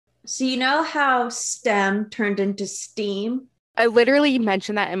So you know how STEM turned into STEAM? I literally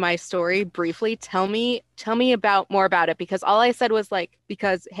mentioned that in my story briefly. Tell me about more about it because all I said was like,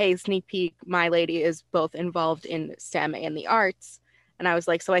 because hey, sneak peek, my lady is both involved in STEM and the arts. And I was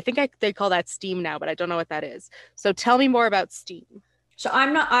like, so I think they call that STEAM now, but I don't know what that is. So tell me more about STEAM. So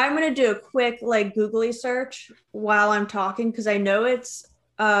I'm gonna do a quick like googly search while I'm talking because I know it's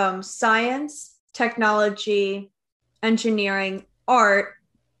science, technology, engineering, art,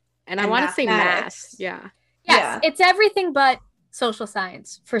 And I and want to say math. mathematics. Yeah. Yes, Yeah. it's everything but social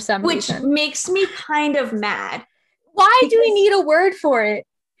science for some Which reason. makes me kind of mad Why do we because need a word for it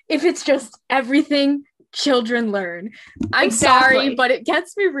if it's just everything children learn? I'm sorry, exactly. but it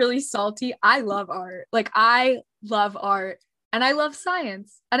gets me really salty. I love art. Like, I love art and I love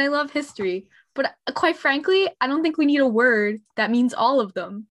science and I love history. But quite frankly, I don't think we need a word that means all of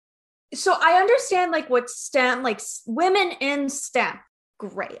them. So I understand like what STEM, like women in STEM,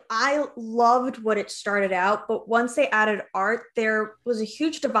 great. I loved what it started out, but once they added art, there was a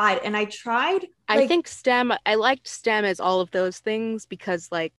huge divide. And I tried I like, think STEM, I liked STEM as all of those things because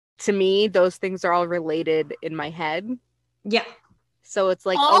like to me, those things are all related in my head. yeah, So it's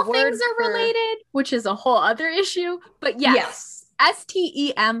like a All things word are for related, which is a whole other issue. But yes, yes.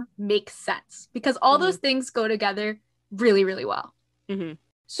 STEM makes sense because all those Mhm. things go together really, really well. Mhm.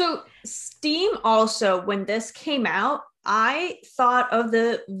 So Steam also, when this came out, I thought of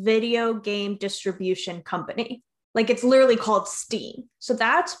the video game distribution company. Like it's literally called Steam. So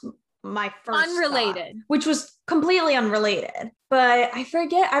that's my first thought, Unrelated. which was completely unrelated. But I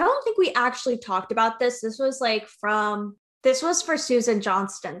forget, I don't think we actually talked about this. This was for Susan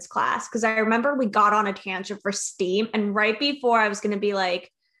Johnston's class because I remember we got on a tangent for Steam. And right before I was going to be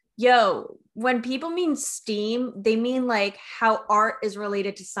like, yo, when people mean STEAM, they mean like how art is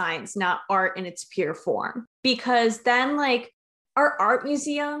related to science, not art in its pure form. Because then, like, are art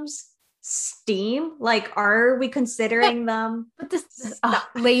museums STEAM? Like, are we But considering them? but this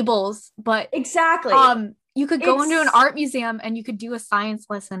labels, but Exactly. you could go into an It's art museum and you could do a science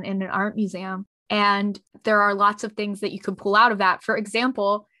lesson in an art museum. And there are lots of things that you could pull out of that. For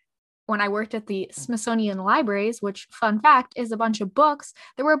example, when I worked at the Smithsonian Libraries, which, fun fact, is a bunch of books,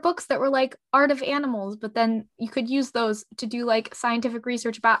 there were books that were like art of animals, but then you could use those to do like scientific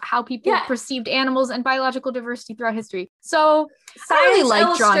research about how people yeah, perceived animals and biological diversity throughout history. So I really science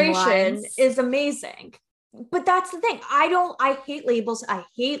like drawing illustration lines. is amazing. But that's the thing. I hate labels. I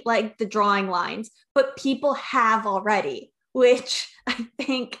hate like the drawing lines, but people have already, which I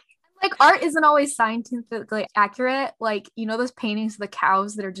think, Like, art isn't always scientifically accurate. Like, you know, those paintings of the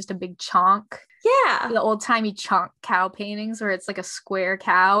cows that are just a big chonk, yeah. the old timey chonk cow paintings where it's like a square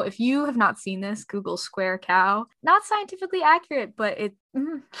cow. If you have not seen this, Google square cow. Not scientifically accurate, but it.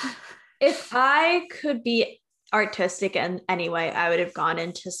 If I could be artistic in any way, I would have gone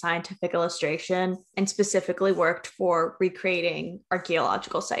into scientific illustration and specifically worked for recreating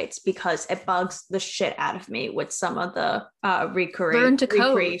archaeological sites because it bugs the shit out of me with some of the Learn to code, and then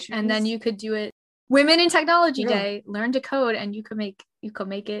recreations. you could do it. Women in Technology Yeah. Day, learn to code, and you could make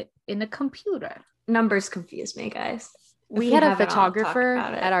it in a computer. Numbers confuse me, guys. If We we had a haven't all talked photographer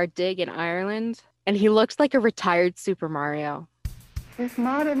about at it. our dig in Ireland, and he looks like a retired Super Mario. This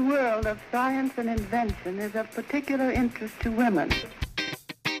modern world of science and invention is of particular interest to women.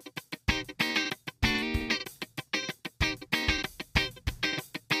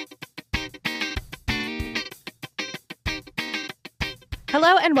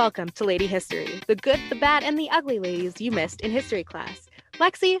 Hello and welcome to Lady History, the good, the bad, and the ugly ladies you missed in history class.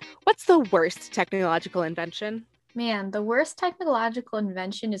 Lexi, what's the worst technological invention? Man, the worst technological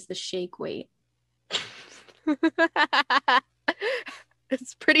invention is the shake weight.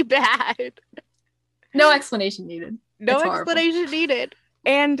 It's pretty bad. No explanation needed. No It's horrible. explanation needed.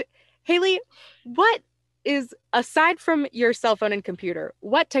 And Haley, what is, aside from your cell phone and computer,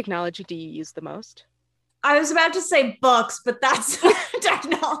 what technology do you use the most? I was about to say books, but that's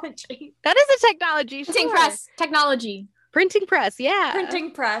technology. That is a technology, Printing sure. press technology. Printing press, yeah.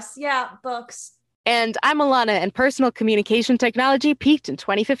 Printing press, yeah, books. And I'm Alana, and personal communication technology peaked in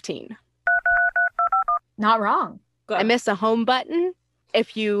 2015. Not wrong. Good. I miss a home button.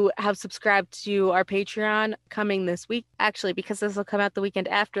 If you have subscribed to our Patreon coming this week, actually, because this will come out the weekend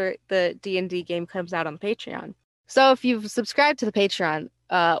after the D&D game comes out on the Patreon. So if you've subscribed to the Patreon,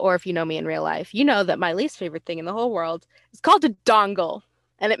 or if you know me in real life, you know that my least favorite thing in the whole world is called a dongle.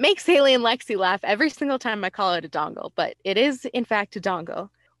 And it makes Haley and Lexi laugh every single time I call it a dongle, but it is, in fact, a dongle.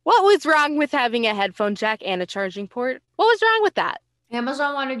 What was wrong with having a headphone jack and a charging port? What was wrong with that?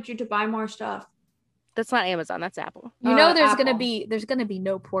 Amazon wanted you to buy more stuff. That's not Amazon, that's Apple. You know there's gonna Apple. be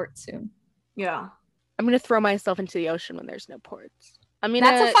no port soon. Yeah. I'm going to throw myself into the ocean when there's no ports. I'm gonna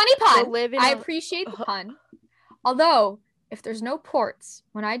That's a funny go pun. live in I a- appreciate the pun. Although, if there's no ports,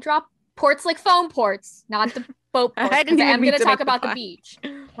 when I drop ports like phone ports, not the boat ports, I didn't because I even am mean going to to talk make the about the pun. beach.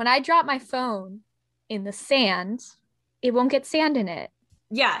 When I drop my phone in the sand, it won't get sand in it.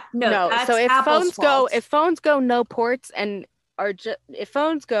 Yeah, no, No, that's so if Apple's fault. if phones go no ports and are just if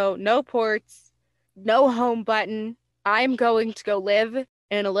phones go no ports, no home button, I'm going to go live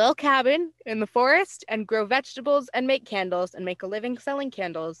in a little cabin in the forest and grow vegetables and make candles and make a living selling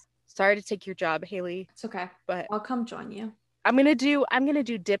candles. Sorry to take your job, Haley, It's okay. but I'll come join you. I'm gonna do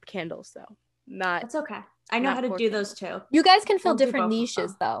dip candles though. Not That's okay. I know Not how to pork do candles. those too. You guys can fill We'll do different both of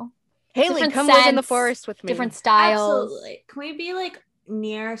niches, them. though. Haley, Different come live in the scents, forest with me. Different styles. Absolutely. Can we be like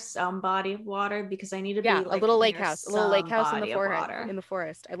near some body of water? Because I need to Yeah, be like a little lake near house. A little lake some house in the body of forest. water. In the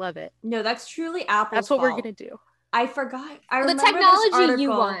forest. I love it. No, that's truly Apple's That's what we're fault. gonna do. I forgot. I The remember technology this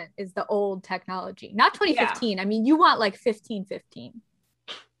you article. want is the old technology, not 2015. I mean, you want like 1515.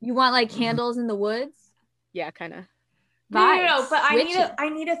 You want like candles in the woods. Yeah, kind of. No, Vibes, but witchy. I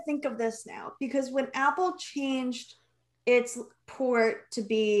need to think of this now because when Apple changed its port to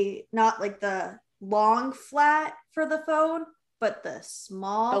be not like the long flat for the phone, but the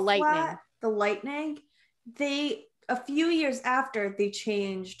small The lightning. flat, the lightning, they a few years after they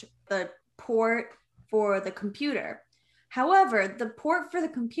changed the port for the computer. However, the port for the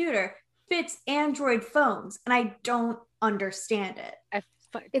computer fits Android phones, and I don't understand it.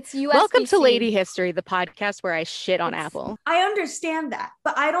 It's USB. Welcome to Lady History, the podcast where I shit on Apple. I understand that,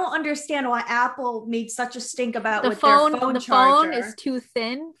 but I don't understand why Apple made such a stink about The with phone. their phone The charger. phone is too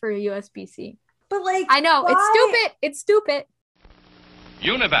thin for USB-C. But like, I know it's why- stupid. It's stupid.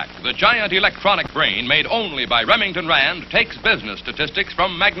 Univac, the giant electronic brain made only by Remington Rand, takes business statistics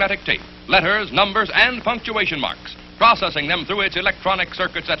from magnetic tape, letters, numbers, and punctuation marks, processing them through its electronic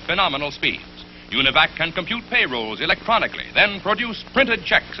circuits at phenomenal speeds. Univac can compute payrolls electronically, then produce printed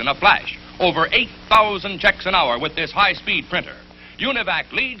checks in a flash. Over 8,000 checks an hour with this high-speed printer.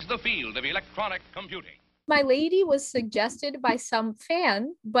 Univac leads the field of electronic computing. My lady was suggested by some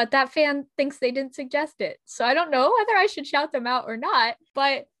fan, but that fan thinks they didn't suggest it. So I don't know whether I should shout them out or not,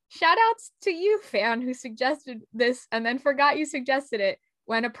 but shout outs to you, fan, who suggested this and then forgot you suggested it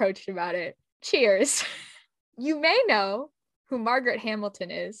when approached about it. Cheers. You may know who Margaret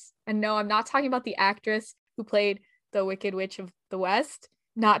Hamilton is. And no, I'm not talking about the actress who played the Wicked Witch of the West,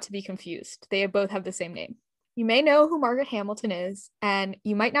 not to be confused. They both have the same name. You may know who Margaret Hamilton is, and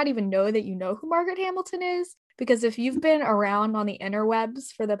you might not even know that you know who Margaret Hamilton is, because if you've been around on the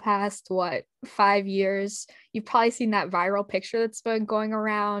interwebs for the past, 5 years, you've probably seen that viral picture that's been going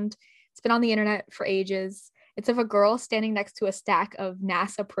around. It's been on the internet for ages. It's of a girl standing next to a stack of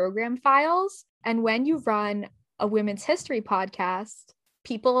NASA program files. And when you run a women's history podcast,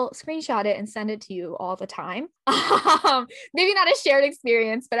 people screenshot it and send it to you all the time. Maybe not a shared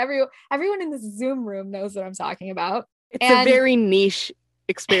experience, but everyone in this Zoom room knows what I'm talking about. It's a very niche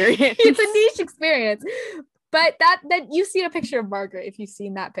experience. It's a niche experience. But that you've seen a picture of Margaret if you've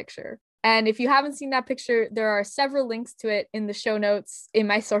seen that picture. And if you haven't seen that picture, there are several links to it in the show notes, in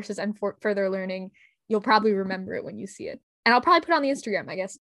my sources and for further learning. You'll probably remember it when you see it. And I'll probably put it on the Instagram, I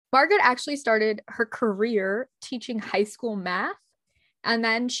guess. Margaret actually started her career teaching high school math. And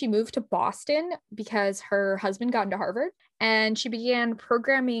then she moved to Boston because her husband got into Harvard. And she began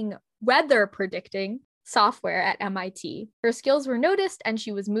programming weather predicting software at MIT. Her skills were noticed, and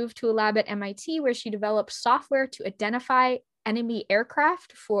she was moved to a lab at MIT where she developed software to identify enemy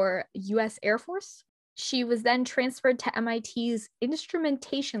aircraft for US Air Force. She was then transferred to MIT's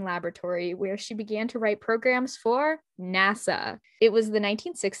instrumentation laboratory, where she began to write programs for NASA. It was the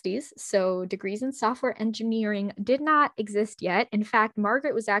 1960s, so degrees in software engineering did not exist yet. In fact,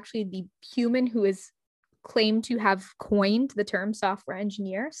 Margaret was actually the human who is claimed to have coined the term software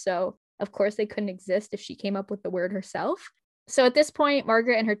engineer. So, of course, they couldn't exist if she came up with the word herself. So at this point,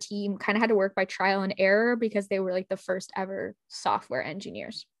 Margaret and her team kind of had to work by trial and error because they were like the first ever software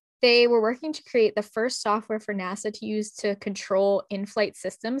engineers. They were working to create the first software for NASA to use to control in-flight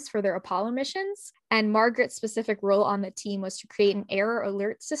systems for their Apollo missions. And Margaret's specific role on the team was to create an error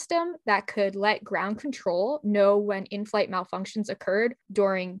alert system that could let ground control know when in-flight malfunctions occurred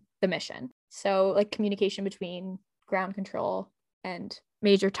during the mission. So like communication between ground control and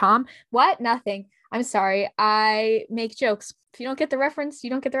Major Tom. What? Nothing. I'm sorry. I make jokes. If you don't get the reference, you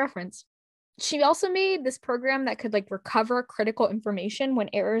don't get the reference. She also made this program that could like recover critical information when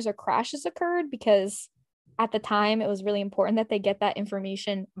errors or crashes occurred, because at the time it was really important that they get that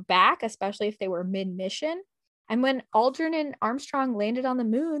information back, especially if they were mid-mission. And when Aldrin and Armstrong landed on the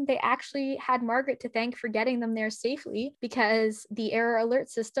moon, they actually had Margaret to thank for getting them there safely because the error alert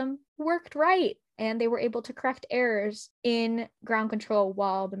system worked right. and they were able to correct errors in ground control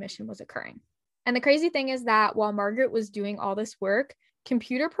while the mission was occurring. And the crazy thing is that while Margaret was doing all this work,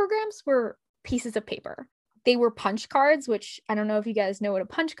 computer programs were pieces of paper. They were punch cards, which I don't know if you guys know what a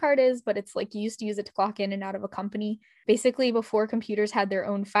punch card is, but it's like you used to use it to clock in and out of a company. Basically, before computers had their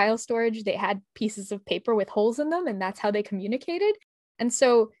own file storage, they had pieces of paper with holes in them, and that's how they communicated. And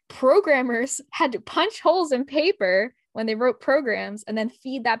so programmers had to punch holes in paper when they wrote programs and then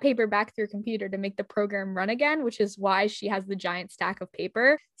feed that paper back through a computer to make the program run again, which is why she has the giant stack of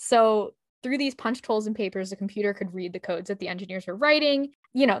paper. So through these punched holes in papers, the computer could read the codes that the engineers were writing.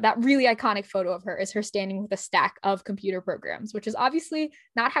 You know, that really iconic photo of her is her standing with a stack of computer programs, which is obviously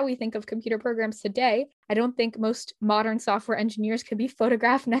not how we think of computer programs today. I don't think most modern software engineers could be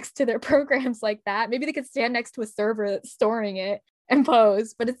photographed next to their programs like that. Maybe they could stand next to a server that's storing it and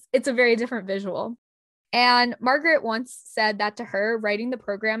pose, but it's a very different visual. And Margaret once said that to her, writing the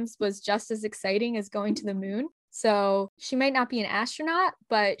programs was just as exciting as going to the moon. So she might not be an astronaut,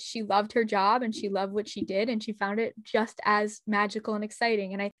 but she loved her job and she loved what she did, and she found it just as magical and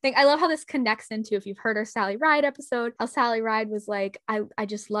exciting. And I think I love how this connects into, if you've heard our Sally Ride episode, how Sally Ride was like, I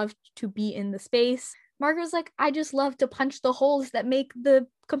just love to be in the space. Margaret was like, I just love to punch the holes that make the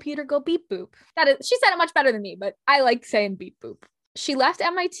computer go beep boop. She said it much better than me, but I like saying beep boop. She left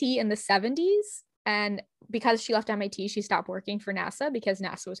MIT in the 70s. And because she left MIT, she stopped working for NASA because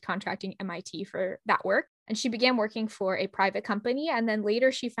NASA was contracting MIT for that work. And she began working for a private company. And then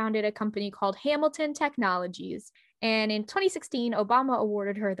later she founded a company called Hamilton Technologies. And in 2016, Obama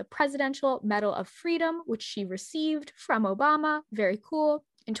awarded her the Presidential Medal of Freedom, which she received from Obama. Very cool.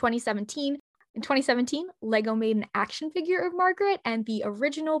 In 2017, Lego made an action figure of Margaret, and the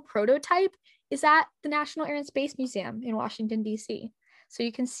original prototype is at the National Air and Space Museum in Washington, D.C. So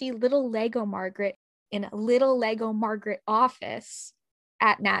you can see little Lego Margaret in a little Lego Margaret office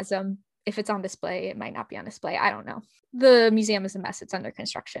at NASM. If it's on display, it might not be on display. I don't know. The museum is a mess. It's under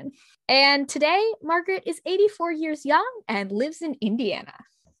construction. And today, Margaret is 84 years young and lives in Indiana.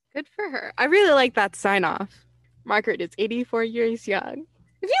 Good for her. I really like that sign off. Margaret is 84 years young.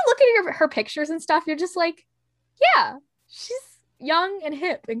 If you look at her pictures and stuff, you're just like, yeah, she's young and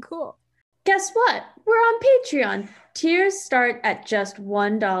hip and cool. Guess what? We're on Patreon. Tiers start at just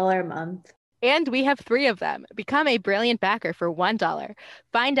 $1 a month. And we have 3 of them. Become a brilliant backer for $1.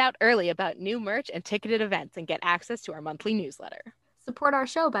 Find out early about new merch and ticketed events and get access to our monthly newsletter. Support our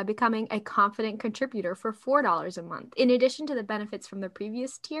show by becoming a confident contributor for $4 a month. In addition to the benefits from the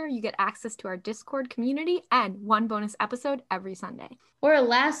previous tier, you get access to our Discord community and 1 bonus episode every Sunday. Or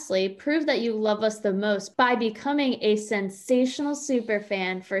lastly, prove that you love us the most by becoming a sensational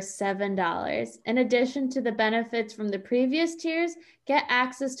superfan for $7. In addition to the benefits from the previous tiers, get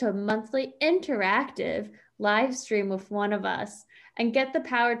access to a monthly interactive live stream with one of us and get the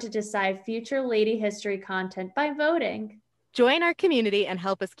power to decide future Lady History content by voting. Join our community and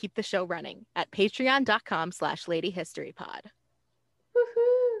help us keep the show running at patreon.com/ladyhistorypod.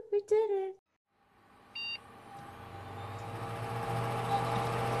 Woohoo, we did it.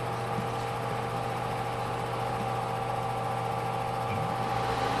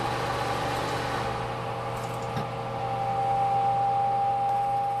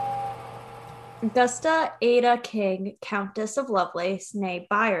 Augusta Ada King, Countess of Lovelace, née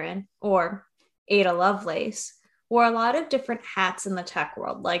Byron, or Ada Lovelace, wore a lot of different hats in the tech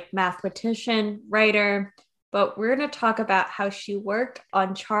world, like mathematician, writer, but we're going to talk about how she worked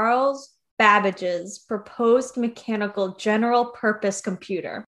on Charles Babbage's proposed mechanical general purpose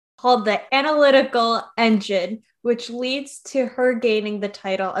computer called the Analytical Engine, which leads to her gaining the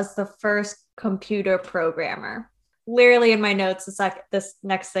title as the first computer programmer. Literally in my notes, it's like this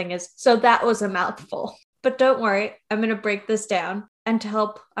next thing is, so that was a mouthful. But don't worry, I'm going to break this down. And to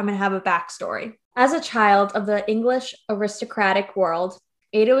help, I'm going to have a backstory. As a child of the English aristocratic world,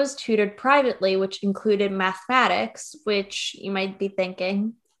 Ada was tutored privately, which included mathematics, which you might be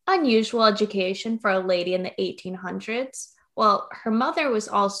thinking, unusual education for a lady in the 1800s. Well, her mother was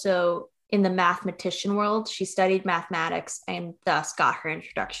also in the mathematician world. She studied mathematics and thus got her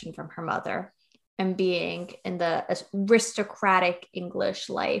introduction from her mother. And being in the aristocratic English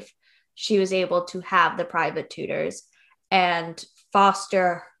life, she was able to have the private tutors and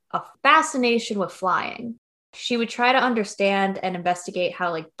foster a fascination with flying. She would try to understand and investigate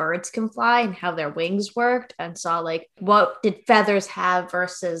how birds can fly and how their wings worked, and saw what did feathers have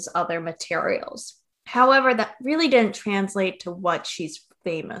versus other materials. However, that really didn't translate to what she's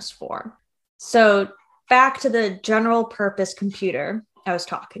famous for. So back to the general purpose computer I was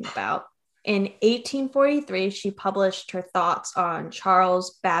talking about. In 1843, she published her thoughts on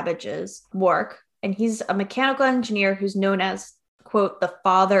Charles Babbage's work, and he's a mechanical engineer who's known as, quote, the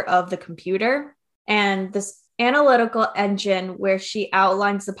father of the computer. and this analytical engine where she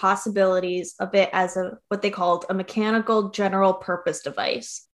outlines the possibilities of it as what they called a mechanical general purpose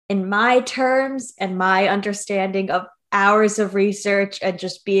device. In my terms and my understanding of hours of research and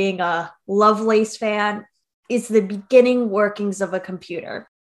just being a Lovelace fan, is the beginning workings of a computer.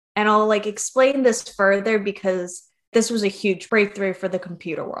 And I'll like explain this further because this was a huge breakthrough for the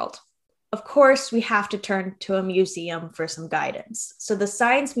computer world. Of course, we have to turn to a museum for some guidance. So the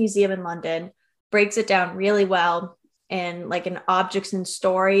Science Museum in London breaks it down really well in like an objects and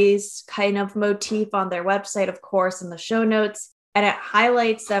stories kind of motif on their website, of course, in the show notes. And it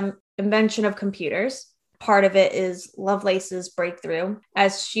highlights the invention of computers. Part of it is Lovelace's breakthrough,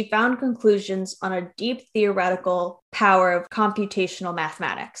 as she found conclusions on a deep theoretical power of computational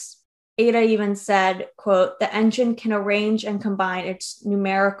mathematics. Ada even said, quote, "The engine can arrange and combine its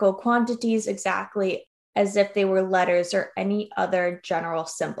numerical quantities exactly as if they were letters or any other general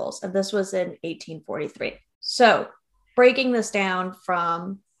symbols." And this was in 1843. So breaking this down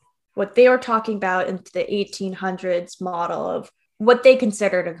from what they were talking about into the 1800s model of what they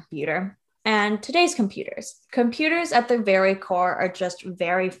considered a computer and today's computers. Computers at their very core are just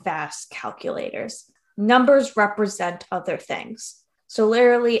very fast calculators. Numbers represent other things. So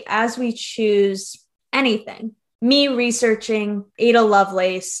literally, as we choose anything, me researching Ada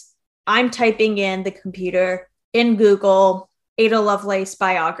Lovelace, I'm typing in the computer in Google, Ada Lovelace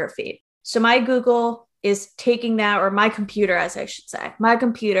biography. So my Google is taking that, or my computer, as I should say, my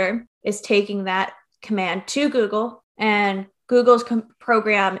computer is taking that command to Google, and Google's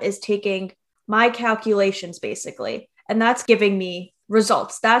program is taking my calculations basically, and that's giving me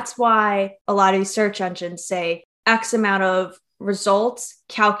results. That's why a lot of these search engines say X amount of results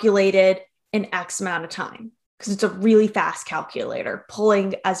calculated in X amount of time, because it's a really fast calculator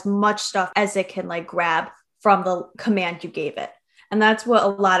pulling as much stuff as it can like grab from the command you gave it. And that's what a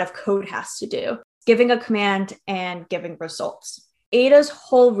lot of code has to do, giving a command and giving results. Ada's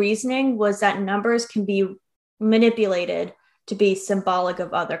whole reasoning was that numbers can be manipulated to be symbolic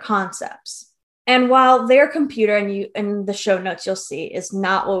of other concepts. And while their computer, and you in the show notes you'll see, is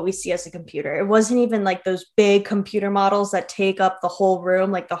not what we see as a computer. It wasn't even like those big computer models that take up the whole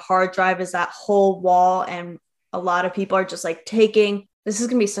room. Like the hard drive is that whole wall, and a lot of people are just like taking, this is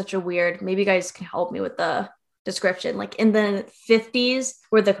gonna be such a weird, maybe you guys can help me with the description. Like in the 50s,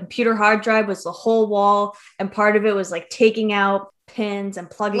 where the computer hard drive was the whole wall, and part of it was like taking out pins and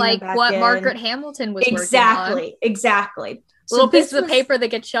plugging them back in. Like what Margaret Hamilton was exactly, working on. Exactly. Little pieces of paper that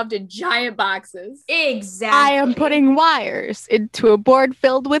get shoved in giant boxes. Exactly. I am putting wires into a board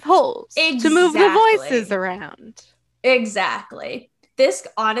filled with holes to move the voices around. Exactly. This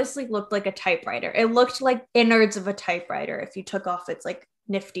honestly looked like a typewriter. It looked like innards of a typewriter if you took off its like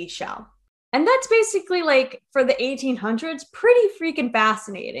nifty shell. And that's basically like for the 1800s, pretty freaking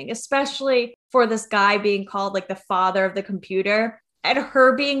fascinating, especially for this guy being called like the father of the computer and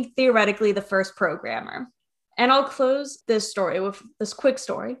her being theoretically the first programmer. And I'll close this story with this quick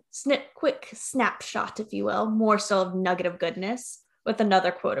story, quick snapshot, if you will, more so of nugget of goodness, with another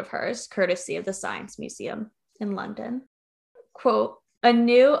quote of hers, courtesy of the Science Museum in London. Quote, "A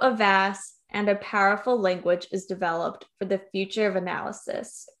new, a vast, and a powerful language is developed for the future of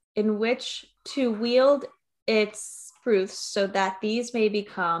analysis, in which to wield its truths so that these may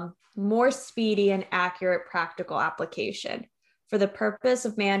become more speedy and accurate practical application for the purpose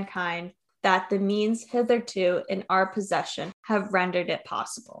of mankind, that the means hitherto in our possession have rendered it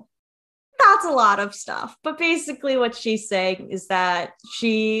possible." That's a lot of stuff, but basically what she's saying is that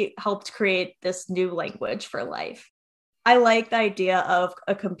she helped create this new language for life. I like the idea of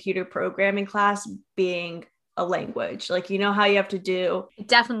a computer programming class being a language. Like, you know how you have to do? It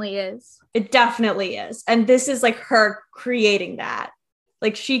definitely is. It definitely is. And this is like her creating that.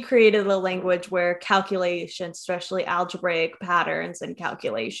 Like she created a language where calculations, especially algebraic patterns and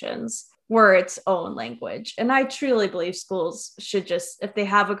calculations, were its own language. And I truly believe schools should just, if they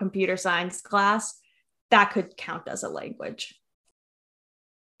have a computer science class, that could count as a language.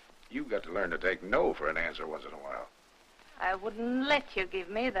 You've got to learn to take no for an answer once in a while. I wouldn't let you give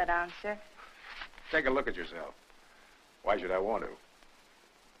me that answer. Take a look at yourself. Why should I want to?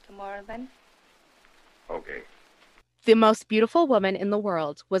 Tomorrow, then? Okay. The most beautiful woman in the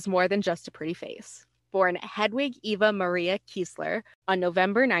world was more than just a pretty face. Born Hedwig Eva Maria Kiesler on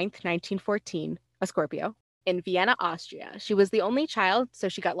November 9th, 1914, a Scorpio, in Vienna, Austria. She was the only child, so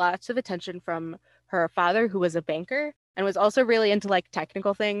she got lots of attention from her father, who was a banker, and was also really into like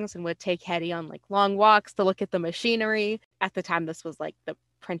technical things and would take Hetty on like long walks to look at the machinery. At the time, this was like the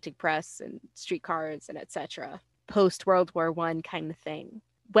printing press and streetcars and etc. Post-World War I kind of thing.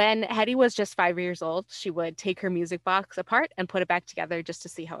 When Hetty was just 5 years old, she would take her music box apart and put it back together just to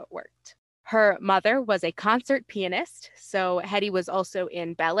see how it worked. Her mother was a concert pianist, so Hetty was also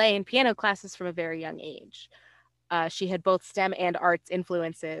in ballet and piano classes from a very young age. She had both STEM and arts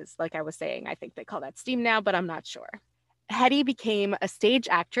influences. Like I was saying, I think they call that STEAM now, but I'm not sure. Hetty became a stage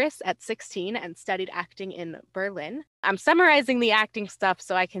actress at 16 and studied acting in Berlin. I'm summarizing the acting stuff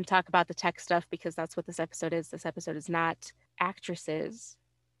so I can talk about the tech stuff because that's what this episode is. This episode is not actresses.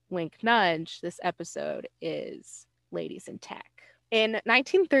 Wink nudge. This episode is ladies in tech. In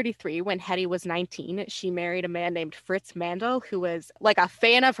 1933, when Hetty was 19, she married a man named Fritz Mandel, who was like a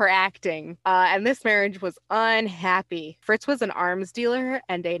fan of her acting. And this marriage was unhappy. Fritz was an arms dealer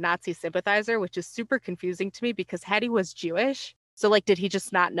and a Nazi sympathizer, which is super confusing to me because Hetty was Jewish. So, like, did he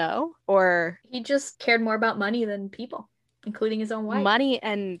just not know? Or He just cared more about money than people, including his own wife. money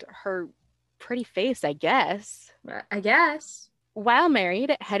and her pretty face, I guess. I guess. While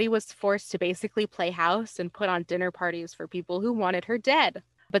married, Hetty was forced to basically play house and put on dinner parties for people who wanted her dead.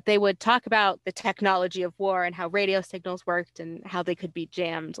 But they would talk about the technology of war and how radio signals worked and how they could be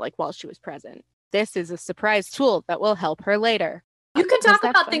jammed like while she was present. This is a surprise tool that will help her later. You can Was talk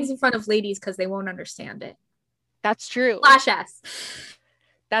that about funny? things in front of ladies because they won't understand it. That's true. Slash S.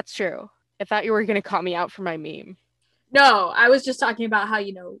 That's true. I thought you were going to call me out for my meme. No, I was just talking about how,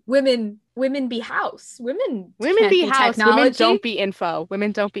 women be house. Women Women can't be house. Women technology. don't be info.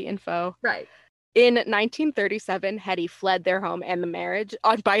 Women don't be info. Right. In 1937, Hetty fled their home and the marriage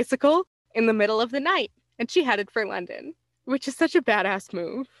on bicycle in the middle of the night, and she headed for London, which is such a badass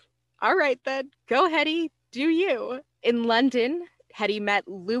move. All right, then. Go, Hetty. Do you. In London, Hetty met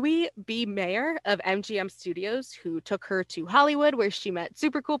Louis B. Mayer of MGM Studios, who took her to Hollywood, where she met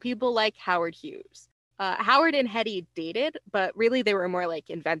super cool people like Howard Hughes. Howard and Hetty dated, but really they were more like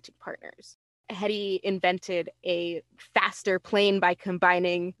inventing partners. Hetty invented a faster plane by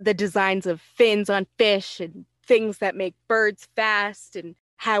combining the designs of fins on fish and things that make birds fast. And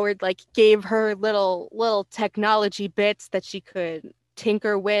Howard gave her little technology bits that she could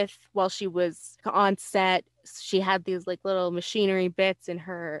tinker with while she was on set. She had these little machinery bits in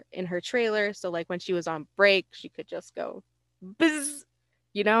her trailer. So when she was on break, she could just go buzz,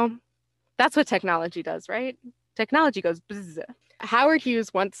 That's what technology does, right? Technology goes buzz. Howard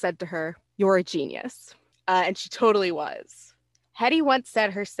Hughes once said to her, "You're a genius." And she totally was. Hetty once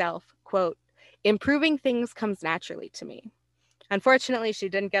said herself, quote, "Improving things comes naturally to me." Unfortunately, she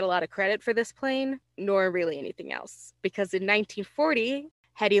didn't get a lot of credit for this plane, nor really anything else, because in 1940,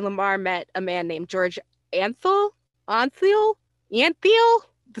 Hetty Lamar met a man named George Antheil?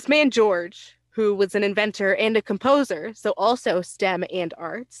 This man, George, who was an inventor and a composer, so also STEM and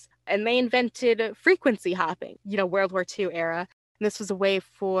arts. And they invented frequency hopping, World War II era. And this was a way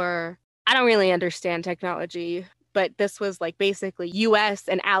for, I don't really understand technology, but this was basically US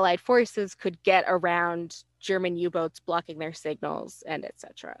and allied forces could get around German U-boats blocking their signals and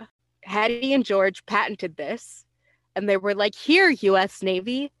etc. Hetty and George patented this, and they were like, "Here, US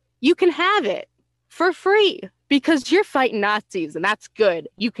Navy, you can have it for free because you're fighting Nazis and that's good.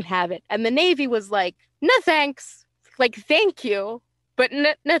 You can have it." And the Navy was like, "No thanks. Thank you. But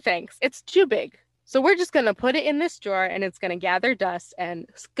no thanks. It's too big. So we're just going to put it in this drawer and it's going to gather dust and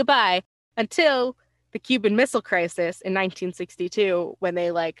goodbye," until the Cuban Missile Crisis in 1962, when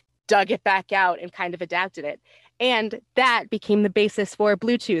they dug it back out and kind of adapted it. And that became the basis for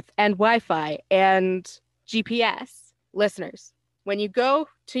Bluetooth and Wi-Fi and GPS. Listeners, when you go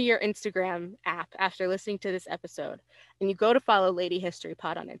to your Instagram app after listening to this episode and you go to follow Lady History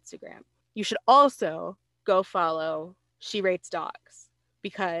Pod on Instagram, you should also go follow She Rates Dogs,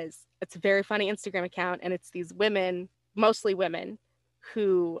 because it's a very funny Instagram account, and it's these women, mostly women,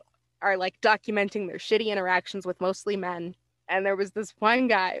 who are documenting their shitty interactions with mostly men. And there was this one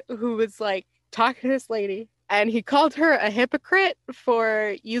guy who was talking to this lady, and he called her a hypocrite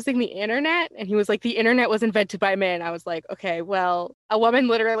for using the internet. And he was like, "The internet was invented by men." I was like, okay, well, a woman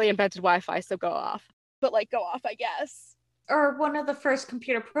literally invented Wi-Fi, so go off. But go off, I guess. Or one of the first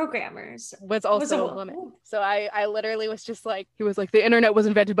computer programmers Was also a woman. So I literally was just he was like, "The internet was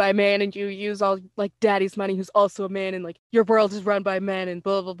invented by a man and you use all daddy's money who's also a man, and your world is run by men and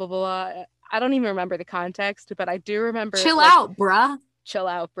blah, blah, blah, blah." I don't even remember the context, but I do remember. Chill out, bruh. Chill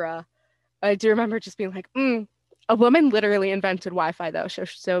out, bruh. I do remember just being a woman literally invented Wi-Fi though. So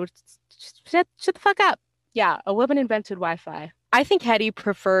shut the fuck up. Yeah, a woman invented Wi-Fi. I think Hetty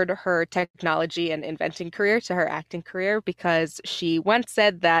preferred her technology and inventing career to her acting career because she once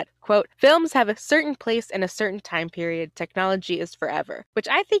said that, quote, "Films have a certain place in a certain time period. Technology is forever," which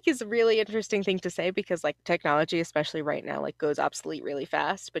I think is a really interesting thing to say because technology, especially right now, goes obsolete really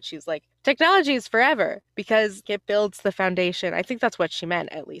fast. But she's like, technology is forever because it builds the foundation. I think that's what she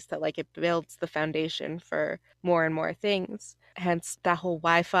meant, at least, that it builds the foundation for more and more things. hence that whole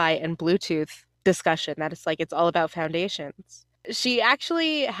Wi-Fi and Bluetooth discussion that it's all about foundations. She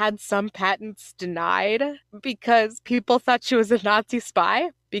actually had some patents denied because people thought she was a Nazi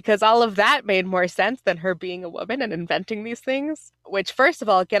spy, because all of that made more sense than her being a woman and inventing these things. Which, first of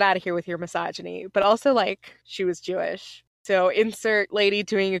all, get out of here with your misogyny, but also, she was Jewish. So insert lady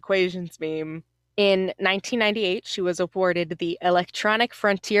doing equations meme. In 1998, she was awarded the Electronic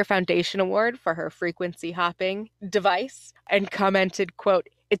Frontier Foundation Award for her frequency hopping device and commented, quote,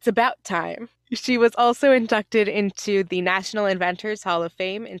 "It's about time." She was also inducted into the National Inventors Hall of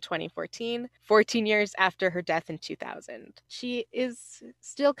Fame in 2014, 14 years after her death in 2000. She is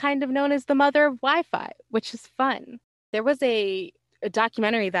still kind of known as the mother of Wi-Fi, which is fun. There was a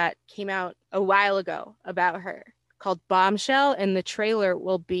documentary that came out a while ago about her called Bombshell, and the trailer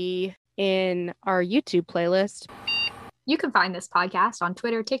will be in our YouTube playlist. You can find this podcast on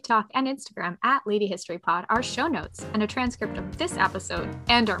Twitter, TikTok, and Instagram at Lady History Pod. Our show notes and a transcript of this episode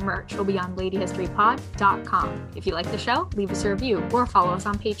and our merch will be on ladyhistorypod.com. If you like the show, leave us a review or follow us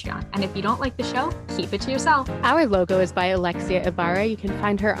on Patreon. And if you don't like the show, keep it to yourself. Our logo is by Alexia Ibarra. You can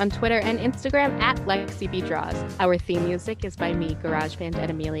find her on Twitter and Instagram at LexiBDraws. Our theme music is by me, GarageBand,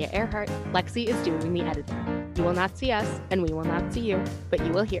 and Amelia Earhart. Lexi is doing the editing. You will not see us, and we will not see you, but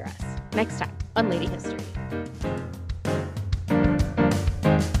you will hear us next time on Lady History.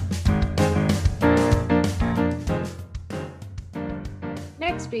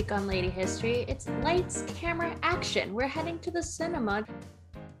 Next week on Lady History, it's lights, camera, action. We're heading to the cinema.